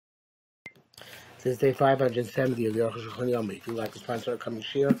This is day 570 of the Aruch Shulchan Yomi. If you'd like to sponsor a coming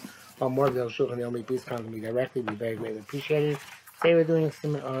shir or more of the Aruch Shulchan Yomi, please contact me directly. We'd be very greatly appreciated. Today we're doing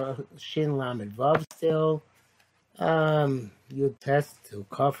some Shin Lamed Vav still. Yud test to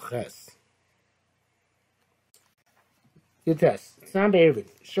Kaf Ches. Yud test. It's not Be'ervin.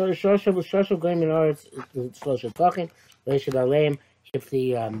 Shoshav Goyim in Aretz, Shlosh Tvachim, Leishav Aleim,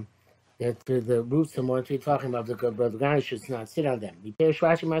 if the roots are more to be talking about the ground should not sit on them.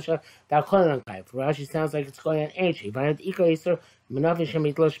 Rashi Masha Rashi sounds like it's going on entry. Primary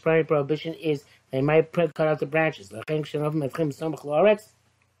prohibition is they might cut out the branches.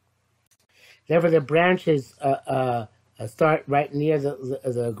 Therefore, the branches start right near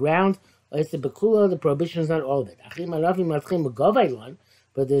the ground. The prohibition is not all of it.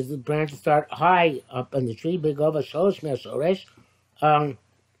 But the branches start high up on the tree.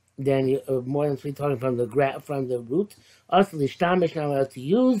 Then more than 3 talking from the root. Also, the shtamish not allowed to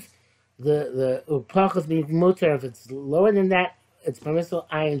use the pachas being mutar. If it's lower than that, it's permissible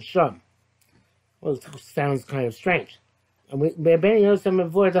ayin sham. Well, it sounds kind of strange. And we knows some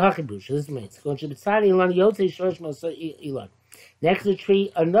avoid the hachibush. This means going to be tzadi ilan yotzei shorish mosa ilan. Next to the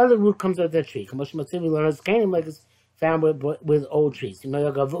tree, another root comes out of the tree. Kamosh matziv ilan is kind of like it's found with old trees. You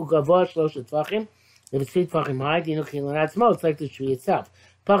know, gavosh shlosh tvachim. If it's 3 tvachim high, you know, it's like the tree itself.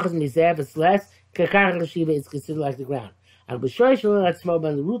 Pachas mizev, it's less. Kekar Rashiva is considered like the ground. And b'shoy that's more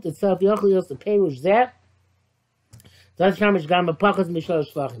on the root itself. Yochlios the perush there. That's shamish gamba pachas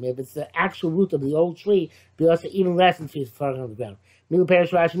mishosh tvachim. If it's the actual root of the old tree, be also even less than 3 tvachim on the ground. Milu perush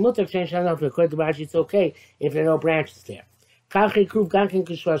Rashi mutar change enough. According to Rashi, it's okay if there are no branches there. Kalchei kruv gankin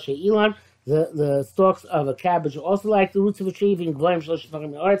kishvashe ilan. The stalks of a cabbage are also like the roots of a tree. Being goyim shlosh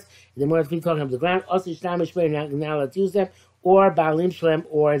tvachim arts. The more than 3 talking of the ground. Also shtamish better now let's use them. Or Baalim Shlem,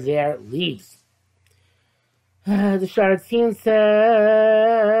 or their leaves. The Sharatzin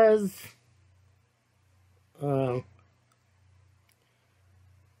says,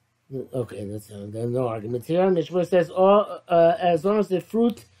 okay, that's no argument here. Mishmur says, as long as the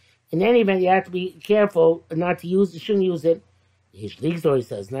fruit, in any event, you have to be careful not to use it, you shouldn't use it. Hishlik story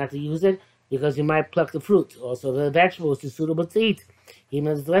says not to use it because you might pluck the fruit. Also, the vegetables are suitable to eat.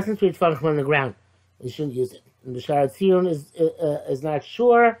 Even if it's less than 3 tefachim on the ground, you shouldn't use it. And the Sharatzin is not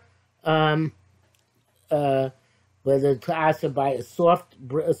sure whether to ask her by a soft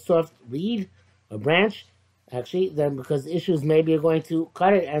reed or branch, actually, then because the issues maybe are going to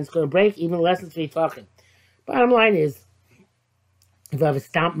cut it and it's going to break even less than 3 tefachim. Bottom line is, if you have a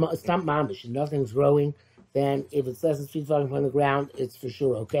stump mamish and nothing's growing, then if it's less than 3 tefachim on the ground, it's for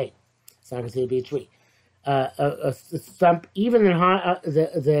sure okay. It's not considered to be a tree. A stump even higher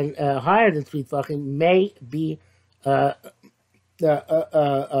than 3 tefachim may be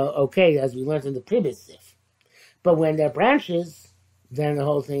okay, as we learned in the previous sif. But when they're branches, then the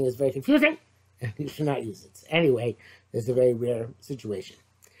whole thing is very confusing, and you should not use it. Anyway, this is a very rare situation.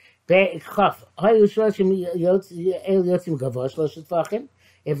 If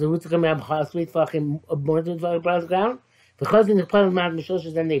the roots are coming up 3 tefachim more than 3 tefachim above the ground, because in the part of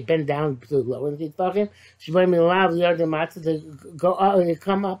then they bend down to lower than 3 tefachim. Shivayim allow the other matzah to go up, they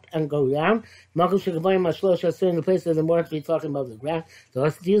come up and go down. Makom shekavayim ashlosh are in the place of the more than 3 tefachim above the ground. The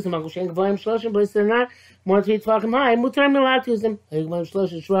rest use them. Makom shekavayim shlosh in place they're not more than 3 tefachim high. Mutarim allowed to use them. If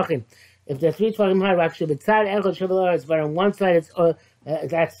they're 3 tefachim high, rak shebetzad echad shavel, but on one side it's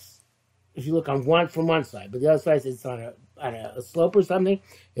that's if you look on from one side, but the other side it's on a slope or something.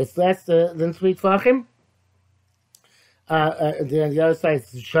 It's less than 3 tefachim. The other side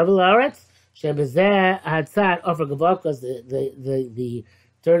is Shavel Aretz. Shebezeh Hatzat offer Gavot because the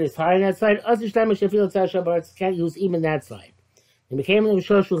dirt is higher on that side. Osishtam Shefil Tzad Shabaretz can't use even that side. It became in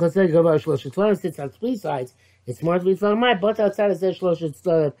Shlosh Chased Gavot Shlosh Tzad sits on 3 sides. It's more than 3 tefachim, but outside of Shlosh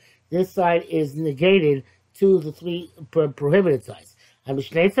Tzad, this side is negated to the 3 prohibited sides. And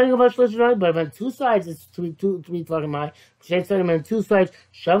Mishnei Tzad Gavot Shlosh Tzad, but on 2 sides it's 3 tefachim high. Mishnei Tzad on 2 sides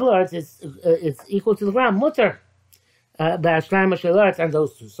Shavel Aretz it's equal to the ground. Mutter. And those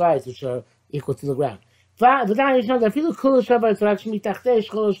 2 sides which are equal to the ground.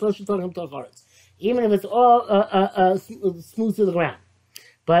 Even if it's all smooth to the ground.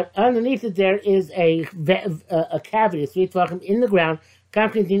 But underneath it there is a cavity, 3 tefachim in the ground.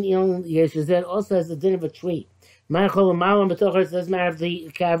 It also has the din of a tree. It doesn't matter if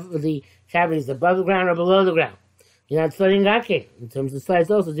the cavity is above the ground or below the ground. You're not studying Gake. In terms of size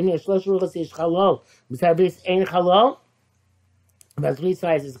also, about 3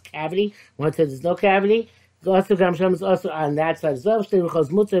 sides is a cavity. One side is no cavity. Also, Gamsham is also on that side as well. Shtei ruchos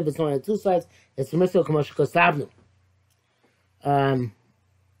mutzah, but it's only on 2 sides. It's permissible, k'mosh kosavnu.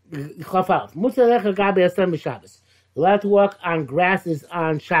 Chaf Aleph. Mutzah lecha gabi asam b'Shabbos. You're allowed to walk on grasses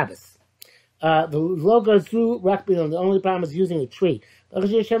on Shabbos. The law goes through Rakbilon. The only problem is using a tree.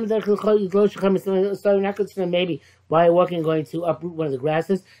 Maybe while you're walking, going to uproot one of the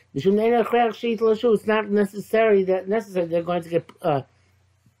grasses. It's not necessary that they're going to get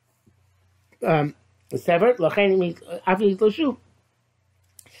severed.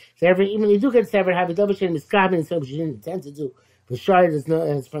 Therefore, even if you do get severed, have a double chain miskabin, so which you didn't intend to do. The shard is no,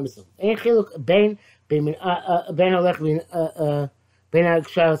 and it's permissible. Ein chiluk ben olech ben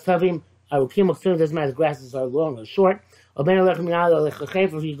savim arukim oxim. Doesn't matter. The grasses are long or short. Or ben olech minal olech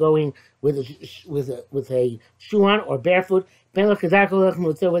chayf. If you're going with a shoe on or barefoot. Ben olech kadak olech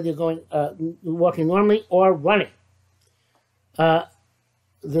mutzeh. Whether you're going walking normally or running.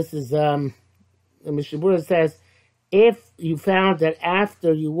 This is the Mishnah Berurah says, if you found that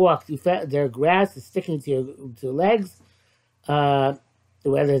after you walked, their grass is sticking to your legs,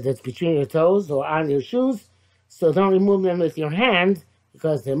 whether that's between your toes or on your shoes, so don't remove them with your hand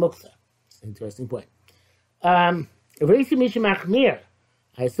because they're muksa. It's an interesting point. I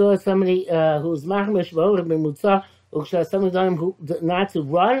saw somebody who's machmir somebody telling him not to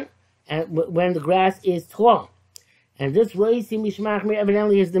run and when the grass is tall. And this Reisi Mishmachmir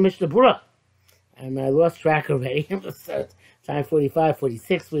evidently is the Mishnah Berurah. And I lost track already. Time 45,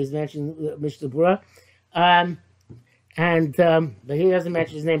 46, where he's mentioned Mishnah Berurah. But he doesn't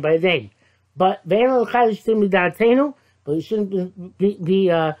mention his name by name. But you shouldn't be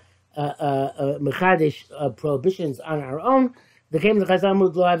mechadish prohibitions on our own. The came to Chazal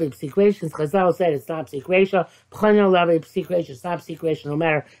Mud Lo Have Psikration. Chazal said it's not Psikration. Pchana Lo Have Psikration. It's not Psikration no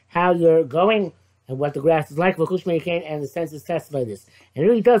matter how you're going and what the grass is like. And the senses testify this. And it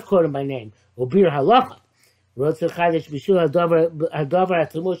really does quote him by name. Obir Halacha.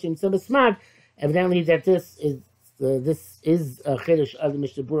 Evidently that this is a chiddush of the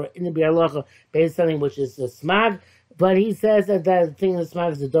Mishnah Berurah in the Bir Halacha based on something which is a smag. But he says that the thing of the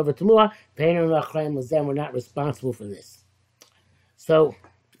smag is the dover tamua. We're not responsible for this. So,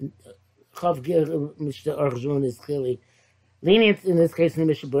 Chav Mishnah Orchzun is clearly lenient in this case in the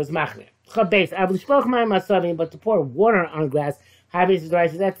Mishnah Berurah's machmir. Chav Beis, but to pour water on grass, that's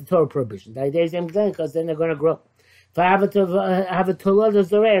the Torah prohibition. Because then they're going to grow. Have a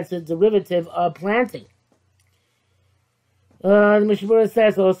tolada, it's a derivative of planting. The Mishnah Berurah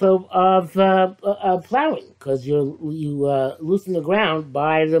says also of plowing, because you loosen the ground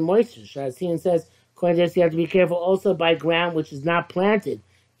by the moisture. Sharatzin says, according to this, you have to be careful also by ground which is not planted.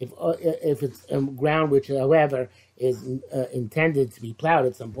 If it's ground which, however, is intended to be plowed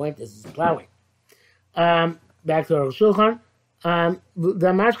at some point, this is plowing. Back to our Shulchan. The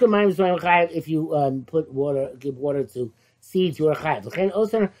mashka mayim is chayiv if you give water to seeds, you are chayiv.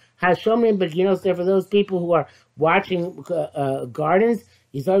 Also, hashomrim beginos there for those people who are watching gardens.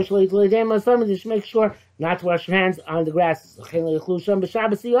 You should make sure not to wash your hands on the grasses.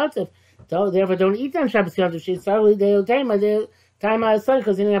 Therefore, don't eat on Shabbos Yom time out of sun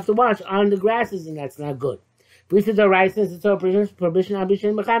because then you have to wash on the grasses, and that's not good. Brisa Doraisa is a prohibition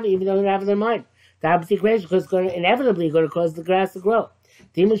even though you don't have it in mind. Because it's inevitably going to cause the grass to grow.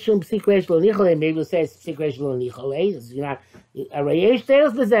 Maybe you'll say it's psikresh lo nichole.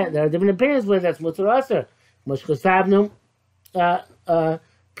 There are different opinions whether that's mutar aser. Moshkosavnu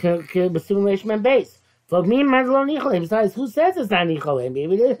b'simulation base. For me, lo nichole. Besides, who says it's not nichole?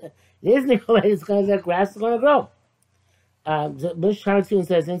 Maybe it is nichole. It's because that grass is going to grow. Bush Hartsoon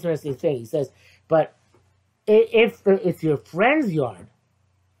says an interesting thing. He says, but if it's your friend's yard,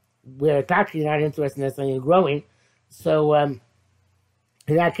 where it's actually not interested necessarily in growing, so in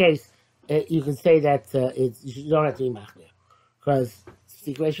that case, you can say that you don't have to be machmir, because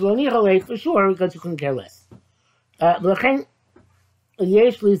for sure, because you couldn't care less. Although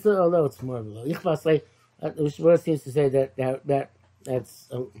it's more below, the Mishnah seems to say that's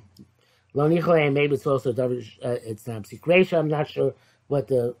lo nichole, and maybe it's also it's not psikresha. I'm not sure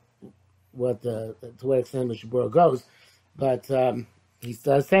to what extent Mishnah Berurah goes, but he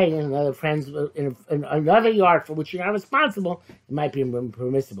does say in another yard for which you're not responsible, it might be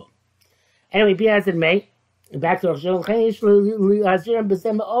permissible. Anyway, be as it may, back to Rosh Ma'od.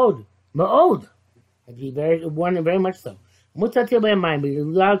 That'd be very much so. Mutatil b'yamayim, be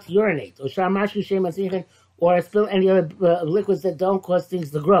allowed to urinate, or spill any other liquids that don't cause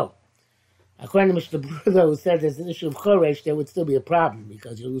things to grow. According to Mishnah Berurah, who said there's an issue of choresh, there would still be a problem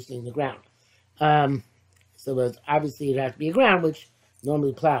because you're loosening the ground. So obviously it'd have to be a ground which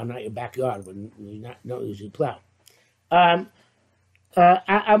normally plow, not your backyard, when you don't usually plow.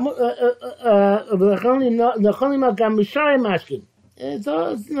 It's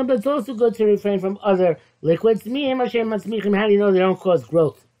also good to refrain from other liquids. How do you know they don't cause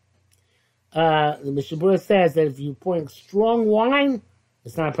growth? The Mishnah Berurah says that if you're pouring strong wine,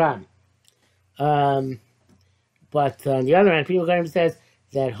 it's not a problem. But on the other hand, Pri Megadim says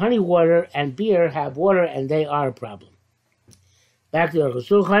that honey water and beer have water, and they are a problem. Back to the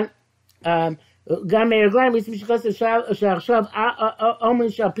Shulchan. גם מהרגליים יש משקוס שעכשיו אומרים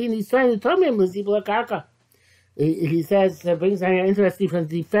שהפין ישראל יותר מהם לזיבל הקרקע. He says, brings an interesting from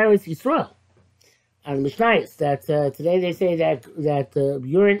the Tiferes Yisrael on Mishnayos, that today they say that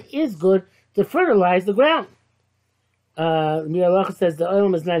urine is good to fertilize the ground. Mir Halacha says the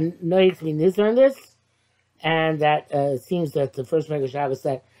oil is not noyik to be nizar on this, and that it seems that the first Megillah Shabbos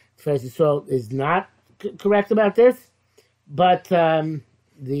that Tiferes Yisrael is not correct about this, but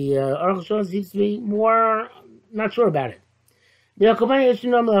the Aruch HaShulchan seems to be more not sure about it. You know,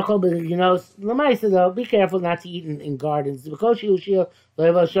 Lamaisa though, be careful not to eat in gardens. It's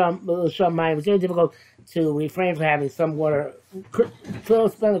very difficult to refrain from having some water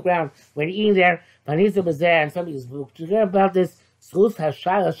spilled on the ground when you're eating there. Vanisa was there, and somebody was talking about this. Schus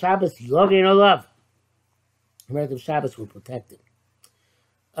Shabbos Yogin Olav. American Shabbos will protect it.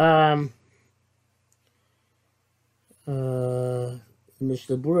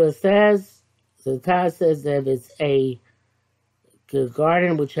 Mishnah Berurah says, the Taz says that if it's a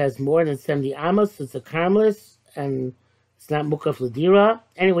garden which has more than 70 amos, it's a carmelis, and it's not mukaf ladira.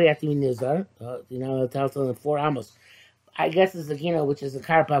 Anyway, you have to be nizar. You know, it's also 4 amos. I guess it's a which is a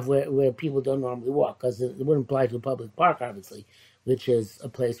karpav where people don't normally walk, because it wouldn't apply to a public park, obviously, which is a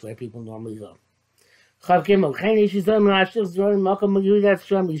place where people normally go. You should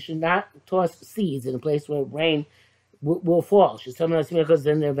not toss seeds in a place where rain will fall. Because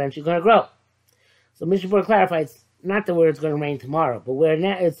then they're eventually going to grow. So Mishnah Berurah clarifies, not the where it's going to rain tomorrow, but where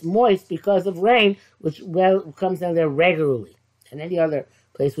now it's moist because of rain, which comes down there regularly, and any other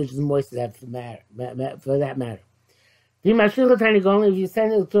place which is moist for that matter. If you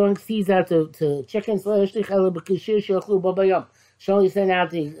send throwing seeds out to chickens, should only send out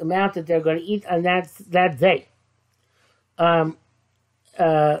the amount that they're going to eat on that day. Or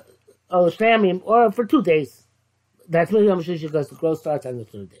for 2 days. That's when Yom Shishi, because the growth starts on the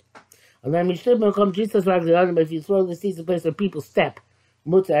 3rd day. And then Jesus like the other, but if you throw the seeds in a place where people step,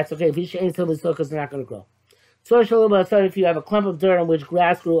 that's okay. If you ain't so because they're not going to grow. So if you have a clump of dirt on which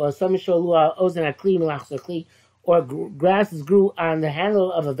grass grew, or or grasses grew on the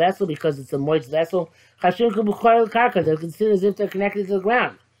handle of a vessel because it's a moist vessel, they're considered as if they're connected to the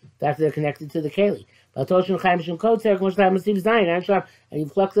ground. In fact, they're connected to the keli. And you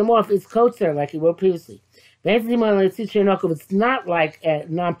pluck them off, it's kotzer, like you wrote previously. It's not like a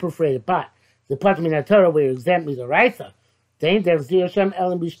non-perforated pot. The pot in Torah where you're exempt with the raisa.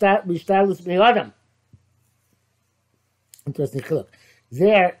 Interesting look.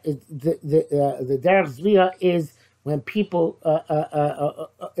 There, the derech zvia is when people.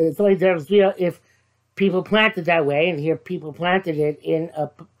 It's only derech zvia if people planted that way, and here people planted it in a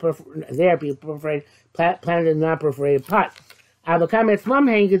people planted in a non-perforated pot. But here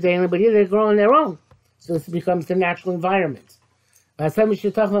they're growing their own. So this becomes the natural environment. Grasses which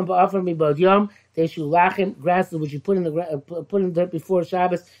you put in the dirt before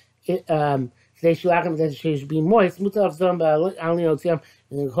Shabbos, they should be moist. And hold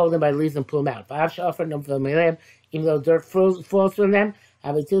them by the leaves and pull them out. Even though dirt falls from them,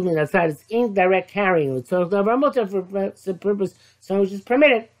 outside it's indirect carrying. For purpose, so which is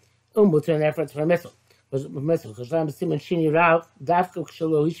permitted. And therefore it's permissible. So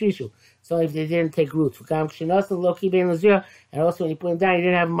if they didn't take roots, and also when you put them down, you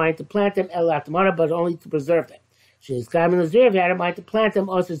didn't have a mind to plant them, but only to preserve them. If you had a mind to plant them,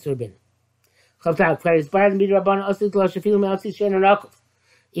 also it's forbidden.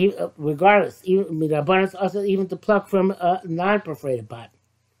 Regardless, even to pluck from a non-perforated pot.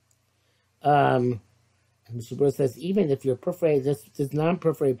 Mr. Berurah says, even if you're perforated, this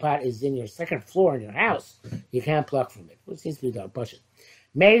non-perforated pot is in your second floor in your house, you can't pluck from it, which seems to be don't push it.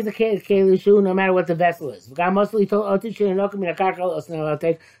 May the keli no matter what the vessel is. Mostly told I'll take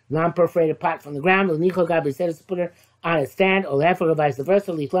non-perforated pot from the ground. Gabi said to put it on a stand, or vice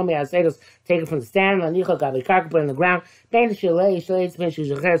versa. Take it from the stand, put it on the ground.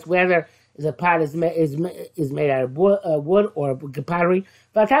 Whether the pot is made out of wood or pottery.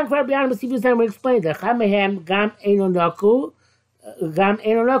 But we explained that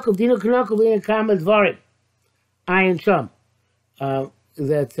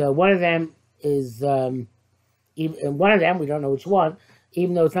that one of them is even one of them, we don't know which one,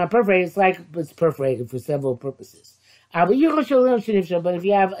 even though it's not perforated, it's perforated for several purposes. But if you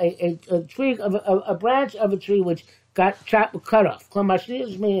have a tree a branch of a tree which got cut off,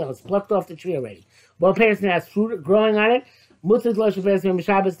 it's plucked off the tree already. Well, person has fruit growing on it.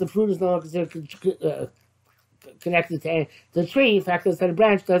 The fruit is no longer considered connected to the tree. In fact, the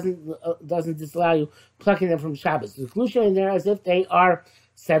branch doesn't disallow you plucking them from Shabbos. The conclusion in there as if they are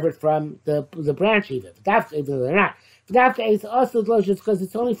severed from the branch even though they're not. It's also delicious because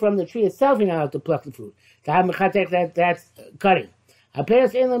it's only from the tree itself you're not allowed to pluck the fruit. That's cutting. But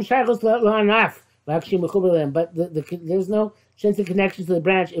there's no sense of connection to the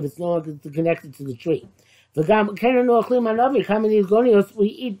branch if it's no longer connected to the tree. We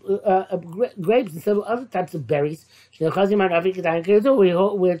eat grapes and several other types of berries, which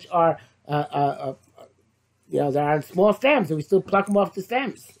are they're on small stems, and we still pluck them off the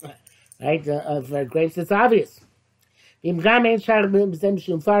stems. Right? Of grapes, it's obvious. It's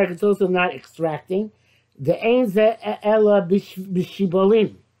also not extracting. It's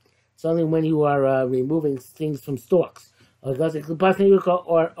only when you are removing things from stalks. Or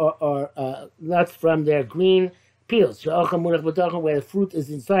nuts from their green peels, where the fruit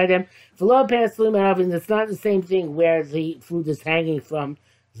is inside them. And it's not the same thing where the fruit is hanging from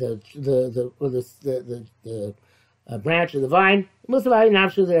the branch of the vine.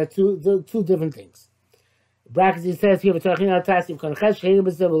 There are two different things. Brackets, he says here, we're talking about Tassim all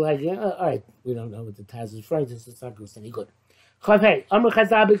right, we don't know what the Taz is referring to, so it's not going to any good.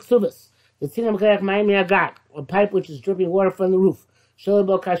 A pipe which is dripping water from the roof,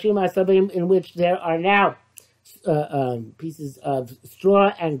 in which there are now pieces of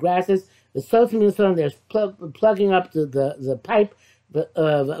straw and grasses. They're plugging up the pipe,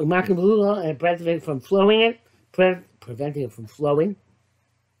 and preventing it from flowing.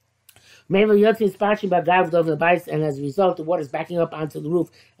 And as a result, the water is backing up onto the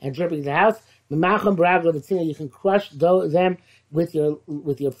roof and dripping the house. You can crush them with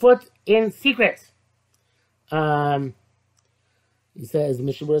your foot in secret. He says,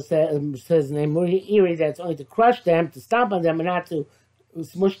 Mishabur says in Iri that it's only to crush them, to stomp on them, and not to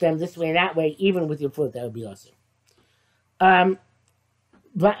smush them this way and that way, even with your foot. That would be awesome.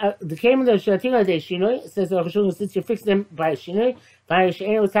 But the came of the Shatina de Shinoi says, since you're fixing them by Shinoi,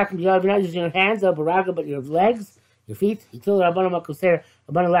 was talking to you, you're not using your hands, but your legs, your feet. He told Rabbanah Makuser,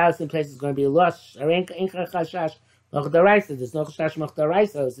 Rabbanah allows in places going to be a loss. There's no chashash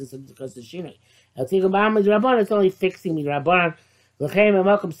machdaraisa, since it's because of Shinoi. I'll take him Bahamad Rabbanah, it's only fixing me Rabbanah. L'cheim and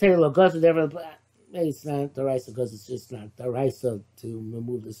Malcolm say Logosu, maybe it's not the Raisa because it's just not the Raisa to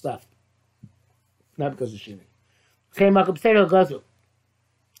remove the stuff. Not because of Shinoi. L'cheim Malcolm say Logosu.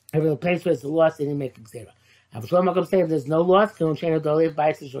 Every place where it's a loss, they didn't make a xera. If there's no loss, it's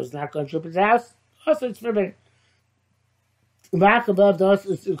not going to trip his house. Also, it's forbidden. Back above those,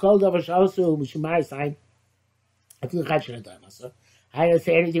 it's called over Shaosu, Mishumari sign. I don't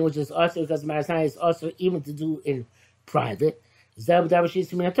say anything which is also because Marasai is also even to do in private. There's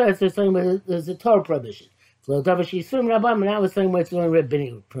something where there's a Torah prohibition. Not with something where it's only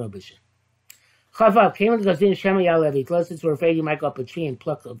rabbinic prohibition. Chavav came into Gazin Shema Yalevi. Closest we're afraid you might go up a tree and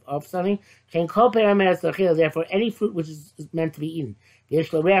pluck off something. Therefore, any fruit which is meant to be eaten. And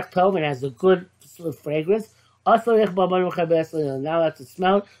has a good fragrance. Also, not allowed to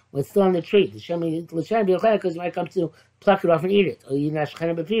smell when it's still on the tree. Because you might come to pluck it off and eat it. Or you not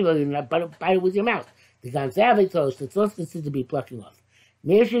bite it with your mouth. The Ganzavi toast, it's also considered to be plucking off.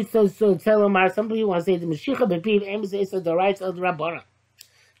 Some people want to say the Mashiach Bepiv, Amos Esa, the rights of the Rabbana.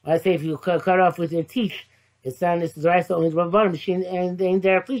 I say if you cut off with your teeth, it's not the rights only the Rabbana machine, and in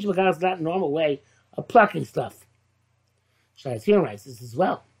their Klisha Bagas, not a normal way of plucking stuff. Shaitzir writes this as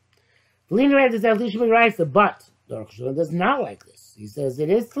well. The leader writes that Klisha Bagas, but the Rosh Hashanah does not like this. He says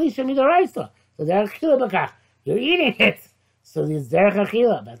it is Klisha Midaraisa, so they're Achila you're eating it. So there's Derech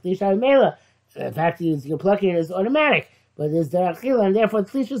Achila, but Klisha Mela. In fact, you're plucking it is automatic, but there's Derech Achila, and therefore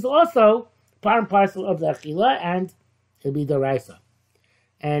Klisha is also part and parcel of the Achila, and it'll be the Raisa.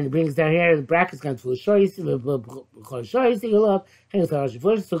 And it brings down here the brackets come to a show you see the love, and it's a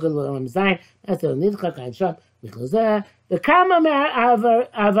voice so good on design. That's a nidchak and shop because the kama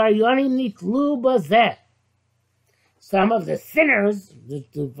avaryonim nitlu bazeh. Some of the sinners,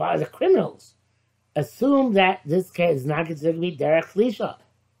 the criminals, assume that this case is not considered to be derech chlisha.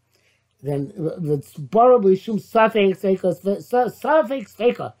 Then it's probably shum suffix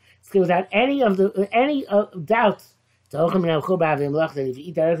feka. It's without any doubts. If you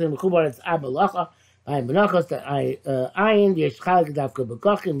eat directly in Mechubar, it's Ab Malacha, by Menachos, the Ayin, the Yeshchalik, Davka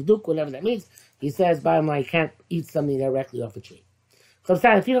Bekochim, Duk, whatever that means. He says, bottom line, you can't eat something directly off a tree. But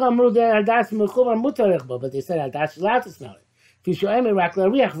they said Adas is allowed to smell it. Because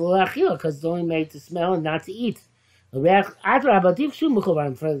it's only made to smell and not to eat. For the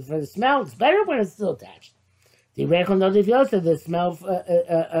smell, it's better when it's still attached. The smell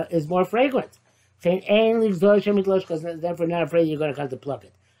is more fragrant. Because therefore not afraid you're going to come to pluck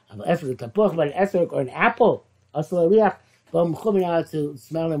it. But an esrog or an apple, Also, riach, but mechumin out to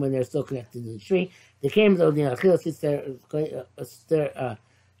smell them when they're still connected to the tree. They came though the achila sits there,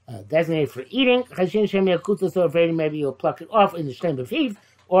 designated for eating. Chashin shem yakuta, so afraid maybe you'll pluck it off in the shlem befiv,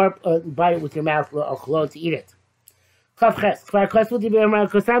 or bite it with your mouth or to eat it. Kafches, kvar kosvu diver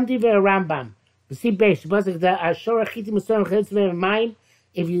kosam diver Rambam. See base, but the ashora chiti muson chetzve mine.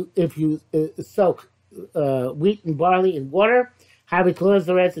 If you soak wheat and barley in water, have it close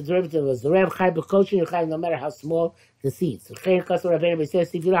the rest, the derivative of zarev chai b'koshin chai, no matter how small the seeds. Chein kasor avena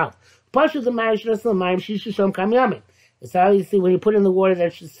says if you out. Pashu the ma'ash nasal ma'im shishu shom kam yamim. It's how you see when you put in the water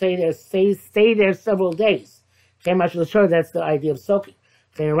that should stay there several days. Chein mashal shor, that's the idea of soaking.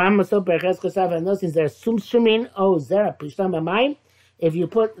 And those there's sum shumin o zera pishtam amayim. If you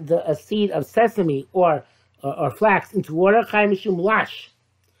put a seed of sesame or flax into water, chay mishum lash.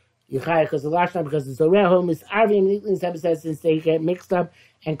 You chay because the lash not because the zoreh is arvim says since they get mixed up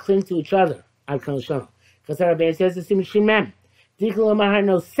and cling to each other. Because Rabbi says the sim shimem. Diklomar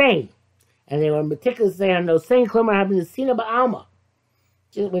no saying, and they were meticulous. They had no saying. Klomar having the sina ba'alma.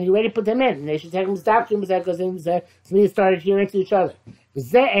 When you're ready to put them in, and they should take them to doctor because somebody started hearing to each other.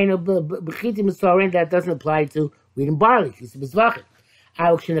 That doesn't apply to wheat and barley.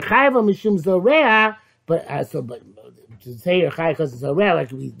 But to say you're chai because it's zoreah,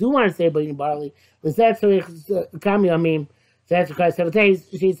 like we do want to say about wheat and barley, but that's kamiyamim. That's because 7 days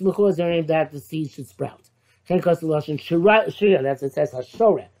she's mechuz learning that the seeds should sprout. Because the lashon shria, that's it says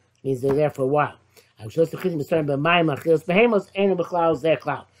hashoreh, means they're there for a while. But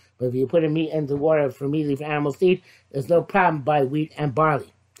if you put a meat into water for meat for animals to eat, there's no problem by wheat and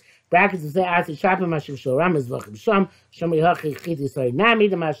barley. Brackets is there after shopping mashiv shoram is vachim sham shami hachi chiti sorry nami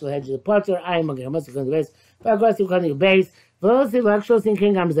the mashal hedge the potter I am again must go the base but goes to the base those the luxuries in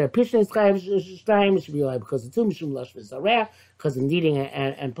kingdoms their pitching time should be like because the two mishum lush is rare because of needing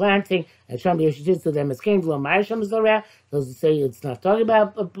and planting and shami should to them as came to my sham is rare those say it's not talking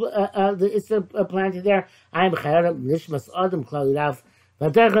about it's a planting there I am khayram nishmas adam cloud out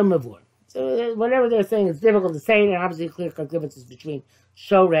but they're mavur. So whatever they're saying, it's difficult to say, and obviously clear differences between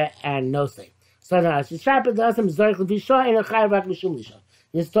shoreh and nosei. So now, she's sharp does some zorich l'visha and a chay rak mishum lisha.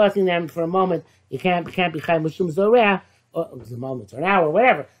 Just tossing them for a moment, you can't be chay mishum zoreh, or a moment or an hour,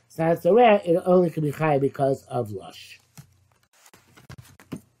 whatever. It's not zoreh, it only can be chay because of lush.